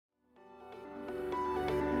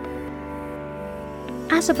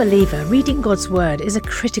As a believer, reading God's Word is a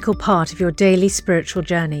critical part of your daily spiritual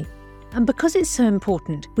journey. And because it's so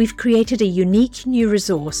important, we've created a unique new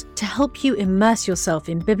resource to help you immerse yourself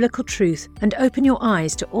in biblical truth and open your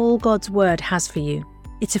eyes to all God's Word has for you.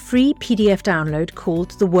 It's a free PDF download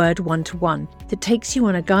called The Word 1-to-1 that takes you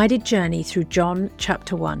on a guided journey through John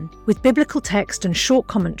chapter 1. With biblical text and short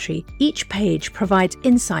commentary, each page provides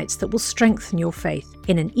insights that will strengthen your faith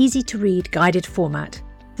in an easy-to-read guided format.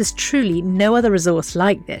 There's truly no other resource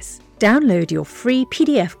like this. Download your free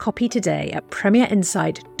PDF copy today at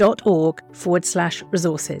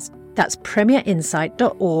premierinsight.org/resources. That's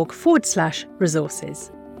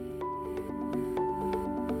premierinsight.org/resources.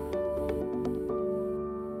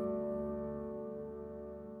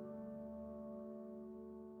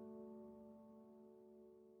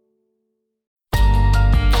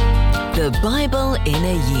 The Bible in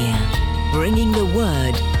a Year, bringing the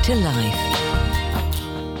Word to life.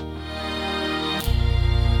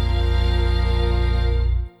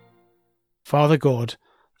 Father God,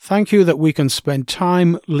 thank you that we can spend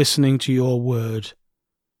time listening to your word.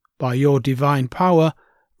 By your divine power,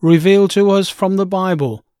 reveal to us from the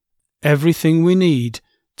Bible everything we need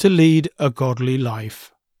to lead a godly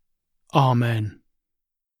life. Amen.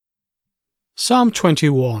 Psalm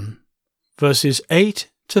 21, verses 8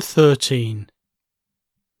 to 13.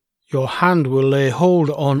 Your hand will lay hold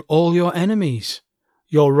on all your enemies.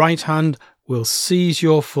 Your right hand will seize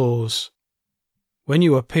your foes. When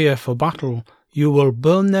you appear for battle, you will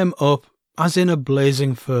burn them up as in a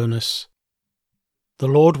blazing furnace. The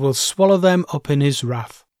Lord will swallow them up in his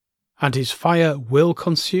wrath, and his fire will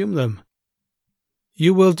consume them.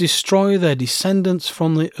 You will destroy their descendants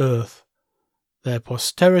from the earth, their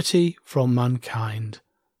posterity from mankind.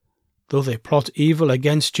 Though they plot evil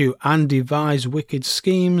against you and devise wicked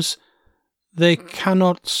schemes, they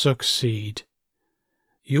cannot succeed.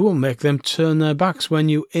 You will make them turn their backs when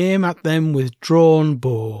you aim at them with drawn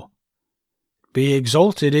bow. Be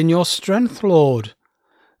exalted in your strength, Lord.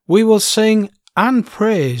 We will sing and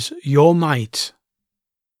praise your might.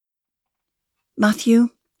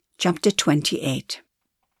 Matthew chapter 28.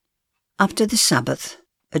 After the Sabbath,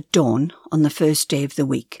 at dawn on the first day of the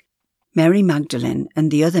week, Mary Magdalene and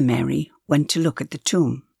the other Mary went to look at the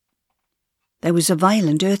tomb. There was a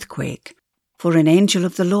violent earthquake, for an angel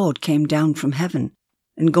of the Lord came down from heaven,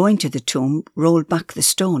 and going to the tomb, rolled back the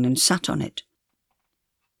stone and sat on it.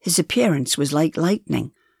 His appearance was like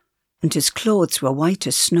lightning, and his clothes were white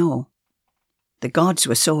as snow. The guards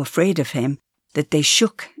were so afraid of him that they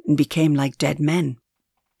shook and became like dead men.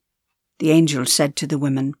 The angel said to the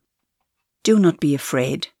women, "Do not be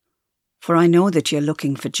afraid, for I know that you are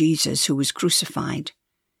looking for Jesus who was crucified.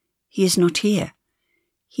 He is not here.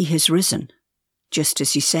 He has risen, just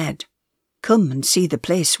as he said. Come and see the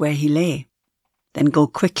place where he lay. Then go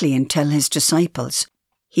quickly and tell his disciples,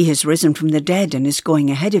 he has risen from the dead and is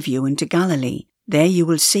going ahead of you into Galilee. There you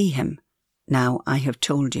will see him. Now I have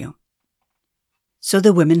told you." So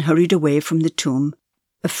the women hurried away from the tomb,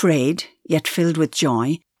 afraid, yet filled with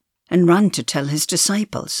joy, and ran to tell his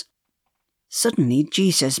disciples. Suddenly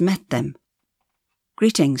Jesus met them.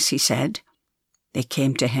 "Greetings," he said. They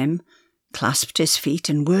came to him, clasped his feet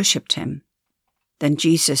and worshipped him. Then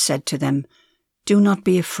Jesus said to them, "Do not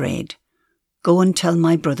be afraid. Go and tell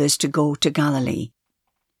my brothers to go to Galilee.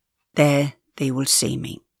 There they will see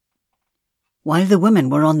me." While the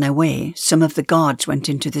women were on their way, some of the guards went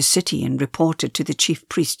into the city and reported to the chief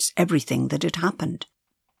priests everything that had happened.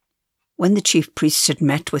 When the chief priests had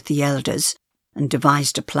met with the elders and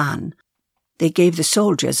devised a plan, they gave the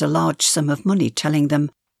soldiers a large sum of money, telling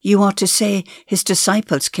them, "You are to say his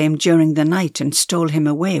disciples came during the night and stole him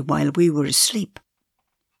away while we were asleep.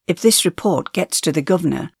 If this report gets to the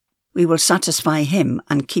governor, we will satisfy him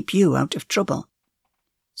and keep you out of trouble."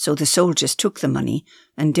 So the soldiers took the money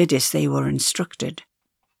and did as they were instructed.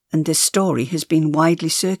 And this story has been widely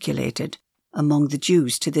circulated among the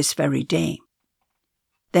Jews to this very day.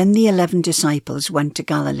 Then the 11 disciples went to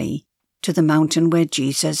Galilee, to the mountain where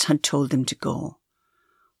Jesus had told them to go.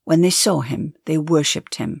 When they saw him, they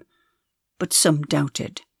worshipped him, but some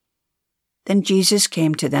doubted. Then Jesus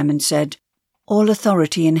came to them and said, "All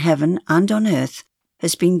authority in heaven and on earth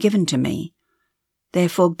has been given to me.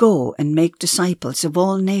 Therefore go and make disciples of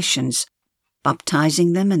all nations,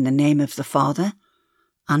 baptizing them in the name of the Father,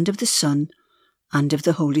 and of the Son, and of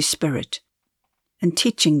the Holy Spirit, and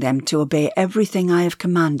teaching them to obey everything I have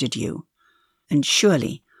commanded you. And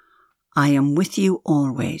surely I am with you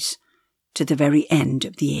always, to the very end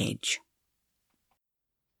of the age."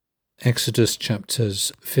 Exodus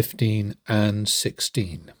chapters 15 and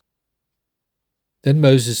 16. Then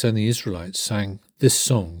Moses and the Israelites sang this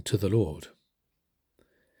song to the Lord.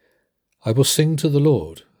 I will sing to the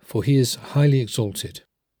Lord, for he is highly exalted.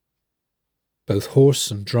 Both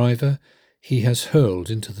horse and driver he has hurled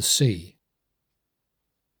into the sea.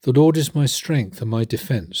 The Lord is my strength and my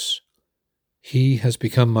defence. He has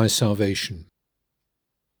become my salvation.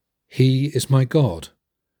 He is my God,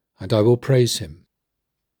 and I will praise him.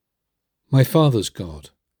 My father's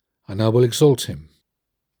God, and I will exalt him.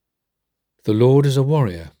 The Lord is a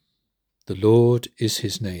warrior. The Lord is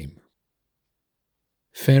his name.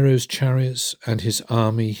 Pharaoh's chariots and his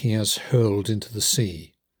army he has hurled into the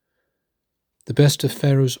sea. The best of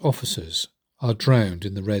Pharaoh's officers are drowned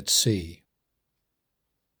in the Red Sea.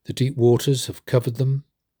 The deep waters have covered them.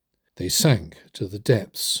 They sank to the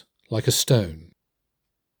depths like a stone.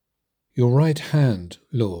 Your right hand,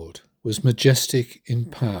 Lord, was majestic in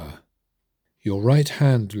power. Your right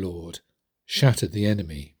hand, Lord, shattered the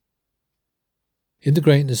enemy. In the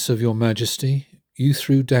greatness of your majesty, you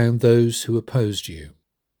threw down those who opposed you.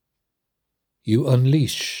 You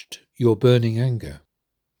unleashed your burning anger.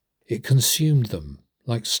 It consumed them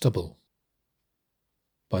like stubble.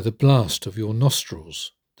 By the blast of your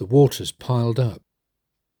nostrils, the waters piled up.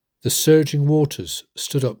 The surging waters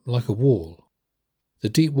stood up like a wall. The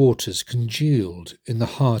deep waters congealed in the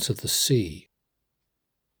heart of the sea.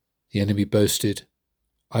 The enemy boasted,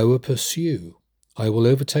 I will pursue, I will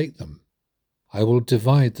overtake them, I will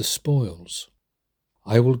divide the spoils,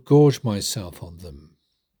 I will gorge myself on them,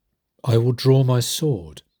 I will draw my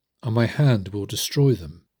sword, and my hand will destroy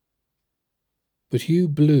them. But you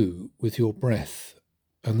blew with your breath,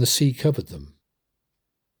 and the sea covered them.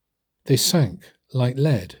 They sank like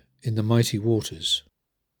lead in the mighty waters.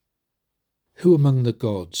 Who among the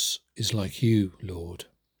gods is like you, Lord?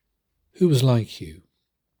 Who is like you,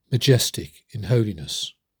 majestic in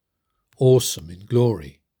holiness, awesome in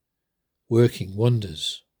glory, working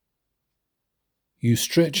wonders? You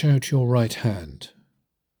stretch out your right hand,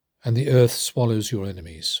 and the earth swallows your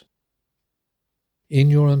enemies. In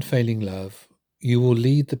your unfailing love, you will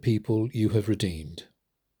lead the people you have redeemed.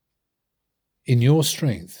 In your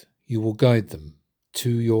strength, you will guide them to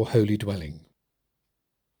your holy dwelling.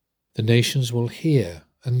 The nations will hear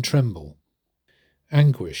and tremble.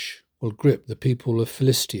 Anguish will grip the people of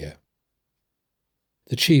Philistia.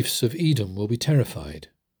 The chiefs of Edom will be terrified.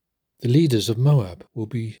 The leaders of Moab will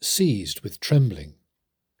be seized with trembling.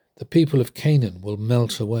 The people of Canaan will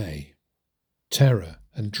melt away. Terror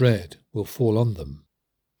and dread will fall on them.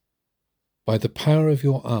 By the power of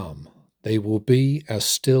your arm, they will be as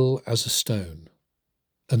still as a stone,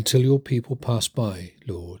 until your people pass by,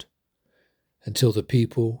 Lord, until the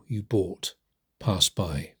people you bought pass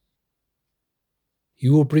by.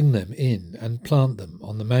 You will bring them in and plant them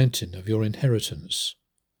on the mountain of your inheritance,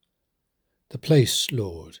 the place,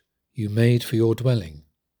 Lord, you made for your dwelling,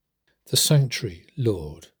 the sanctuary,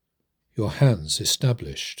 Lord, your hands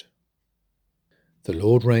established. The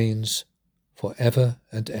Lord reigns for ever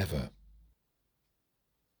and ever.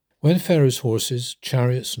 When Pharaoh's horses,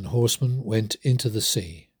 chariots, and horsemen went into the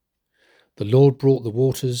sea, the Lord brought the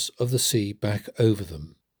waters of the sea back over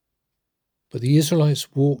them. But the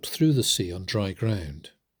Israelites walked through the sea on dry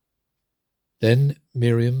ground. Then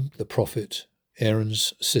Miriam, the prophet,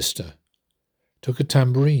 Aaron's sister, took a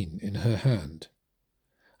tambourine in her hand,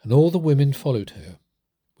 and all the women followed her,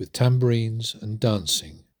 with tambourines and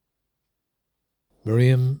dancing.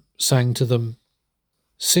 Miriam sang to them,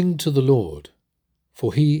 Sing to the Lord,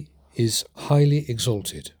 for he is highly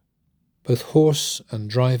exalted. Both horse and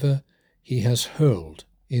driver he has hurled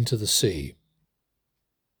into the sea.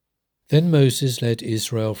 Then Moses led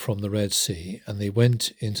Israel from the Red Sea, and they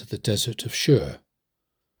went into the desert of Shur.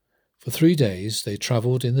 For 3 days they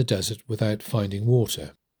travelled in the desert without finding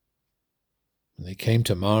water. When they came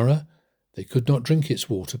to Marah, they could not drink its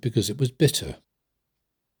water because it was bitter.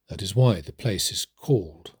 That is why the place is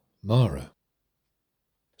called Marah.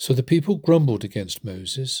 So the people grumbled against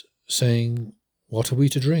Moses, saying, What are we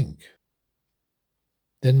to drink?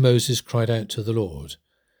 Then Moses cried out to the Lord,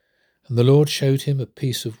 and the Lord showed him a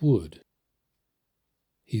piece of wood.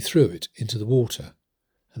 He threw it into the water,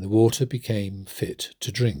 and the water became fit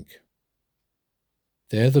to drink.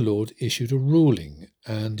 There the Lord issued a ruling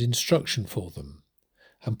and instruction for them,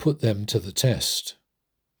 and put them to the test.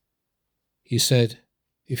 He said,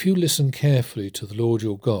 If you listen carefully to the Lord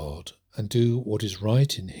your God, and do what is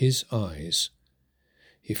right in his eyes,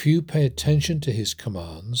 if you pay attention to his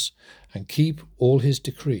commands and keep all his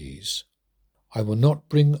decrees, I will not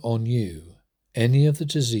bring on you any of the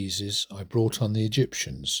diseases I brought on the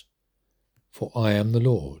Egyptians, for I am the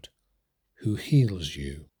Lord, who heals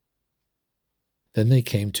you. Then they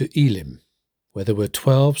came to Elim, where there were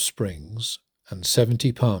 12 springs and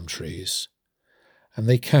 70 palm trees, and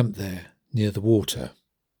they camped there near the water.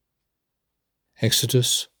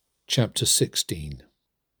 Exodus chapter 16.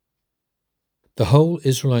 The whole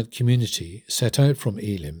Israelite community set out from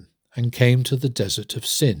Elim and came to the desert of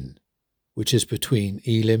Sin, which is between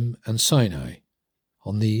Elim and Sinai,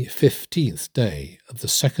 on the 15th day of the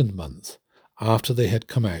second month after they had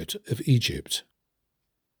come out of Egypt.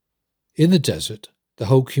 In the desert, the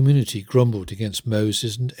whole community grumbled against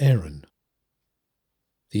Moses and Aaron.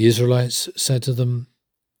 The Israelites said to them,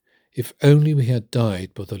 "If only we had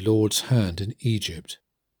died by the Lord's hand in Egypt.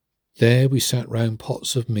 There we sat round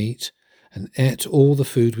pots of meat and ate all the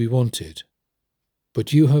food we wanted.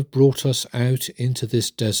 But you have brought us out into this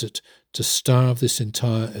desert to starve this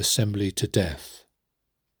entire assembly to death."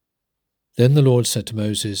 Then the Lord said to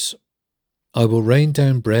Moses, "I will rain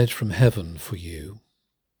down bread from heaven for you.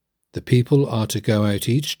 The people are to go out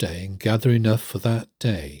each day and gather enough for that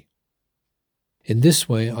day. In this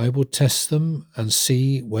way I will test them and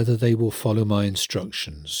see whether they will follow my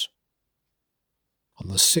instructions. On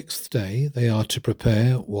the 6th day they are to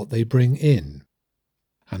prepare what they bring in,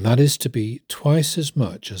 and that is to be twice as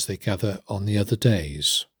much as they gather on the other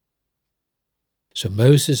days." So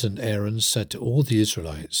Moses and Aaron said to all the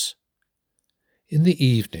Israelites, "In the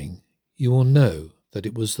evening you will know that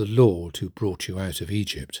it was the Lord who brought you out of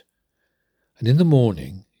Egypt, and in the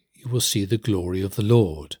morning you will see the glory of the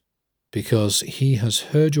Lord, because he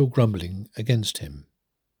has heard your grumbling against him.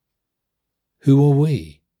 Who are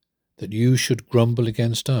we, that you should grumble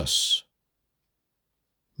against us?"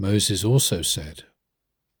 Moses also said,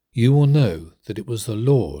 "You will know that it was the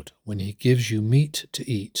Lord when he gives you meat to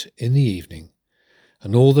eat in the evening,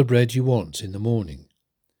 and all the bread you want in the morning,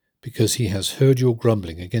 because he has heard your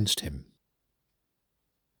grumbling against him.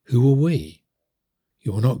 Who are we?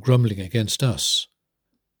 You are not grumbling against us,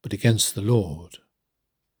 but against the Lord."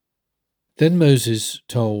 Then Moses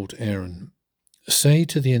told Aaron, "Say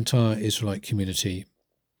to the entire Israelite community,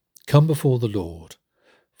 'Come before the Lord,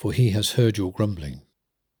 for he has heard your grumbling.'"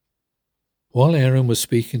 While Aaron was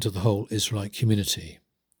speaking to the whole Israelite community,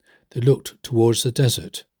 they looked towards the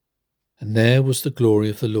desert, and there was the glory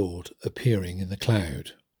of the Lord appearing in the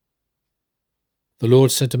cloud. The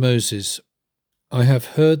Lord said to Moses, "I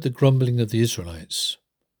have heard the grumbling of the Israelites.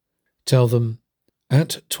 Tell them,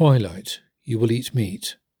 'At twilight you will eat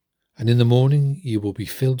meat, and in the morning you will be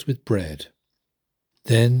filled with bread.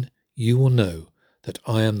 Then you will know that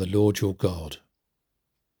I am the Lord your God.'"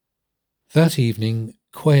 That evening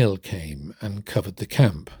quail came and covered the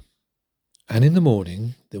camp, and in the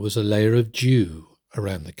morning there was a layer of dew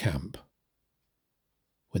around the camp.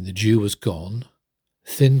 When the dew was gone,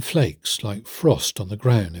 thin flakes like frost on the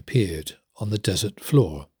ground appeared on the desert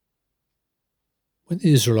floor. When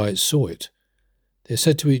the Israelites saw it, they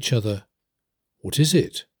said to each other, "What is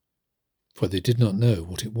it?" For they did not know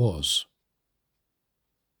what it was.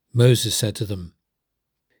 Moses said to them,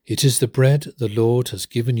 "It is the bread the Lord has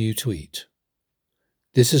given you to eat.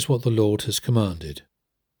 This is what the Lord has commanded.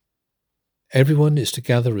 Everyone is to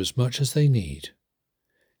gather as much as they need.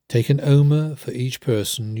 Take an omer for each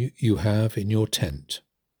person you have in your tent."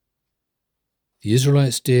 The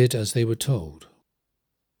Israelites did as they were told.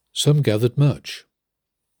 Some gathered much,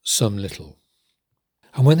 some little.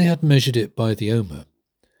 And when they had measured it by the omer,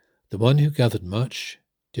 the one who gathered much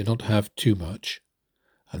did not have too much,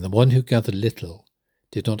 and the one who gathered little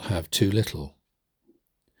did not have too little.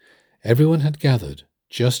 Everyone had gathered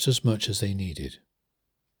just as much as they needed.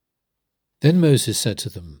 Then Moses said to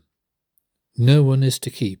them, "No one is to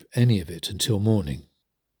keep any of it until morning."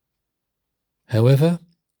 However,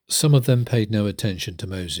 some of them paid no attention to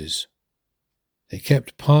Moses. They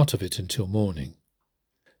kept part of it until morning,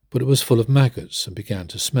 but it was full of maggots and began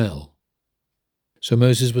to smell. So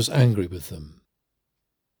Moses was angry with them.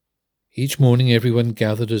 Each morning everyone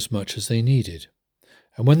gathered as much as they needed,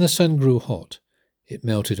 and when the sun grew hot, it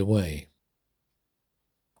melted away.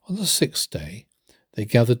 On the 6th day, they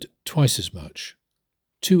gathered twice as much,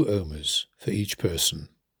 2 omers for each person.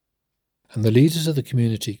 And the leaders of the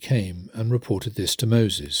community came and reported this to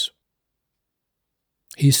Moses.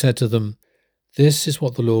 He said to them, "This is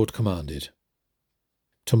what the Lord commanded.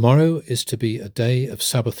 Tomorrow is to be a day of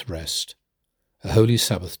Sabbath rest, a holy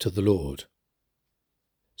Sabbath to the Lord.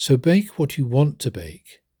 So bake what you want to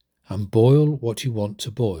bake, and boil what you want to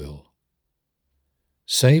boil.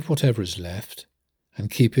 Save whatever is left, and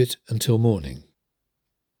keep it until morning."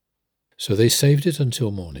 So they saved it until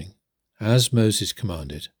morning, as Moses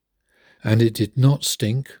commanded, and it did not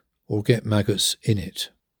stink or get maggots in it.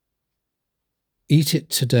 "Eat it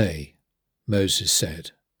today," Moses said,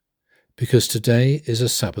 "because today is a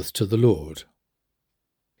Sabbath to the Lord.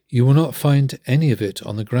 You will not find any of it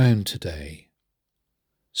on the ground today.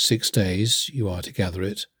 6 days you are to gather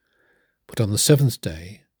it, but on the 7th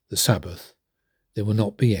day, the Sabbath, there will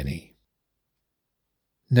not be any.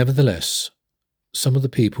 Nevertheless, some of the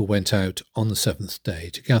people went out on the 7th day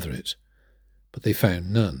to gather it, but they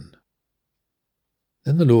found none.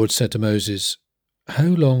 Then the Lord said to Moses, "How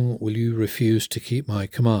long will you refuse to keep my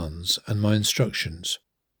commands and my instructions?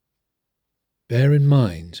 Bear in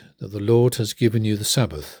mind that the Lord has given you the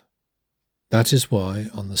Sabbath. That is why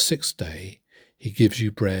on the 6th day he gives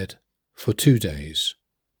you bread for 2 days.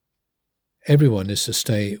 Everyone is to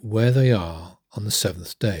stay where they are on the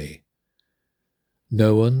 7th day.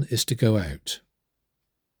 No one is to go out."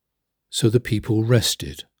 So the people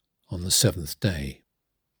rested on the 7th day.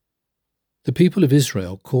 The people of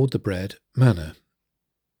Israel called the bread manna.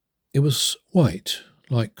 It was white,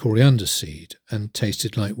 like coriander seed, and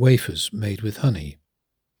tasted like wafers made with honey.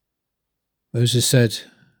 Moses said,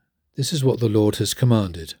 "This is what the Lord has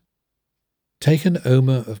commanded. Take an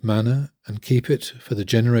omer of manna and keep it for the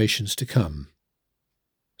generations to come,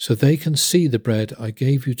 so they can see the bread I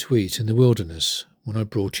gave you to eat in the wilderness when I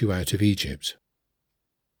brought you out of Egypt."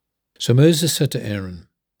 So Moses said to Aaron,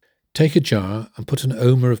 "Take a jar and put an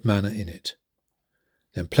omer of manna in it.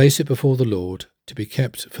 Then place it before the Lord to be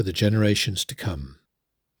kept for the generations to come."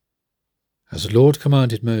 As the Lord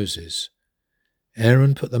commanded Moses,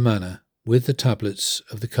 Aaron put the manna with the tablets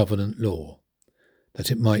of the covenant law,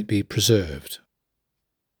 that it might be preserved.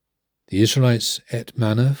 The Israelites ate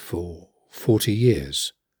manna for 40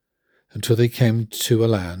 years, until they came to a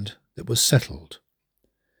land that was settled.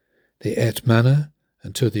 They ate manna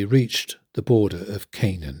until they reached the border of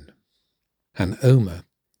Canaan. An omer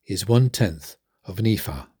is 1/10 of an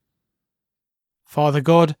ephah. Father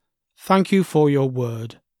God, thank you for your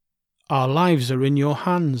word. Our lives are in your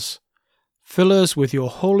hands. Fill us with your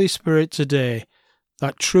Holy Spirit today,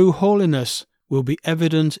 that true holiness will be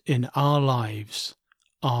evident in our lives.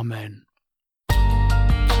 Amen.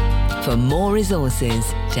 For more resources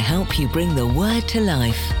to help you bring the word to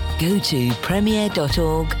life, go to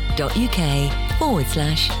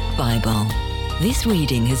premier.org.uk/Bible. This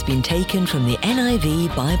reading has been taken from the NIV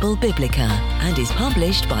Bible Biblica and is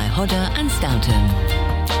published by Hodder and Stoughton.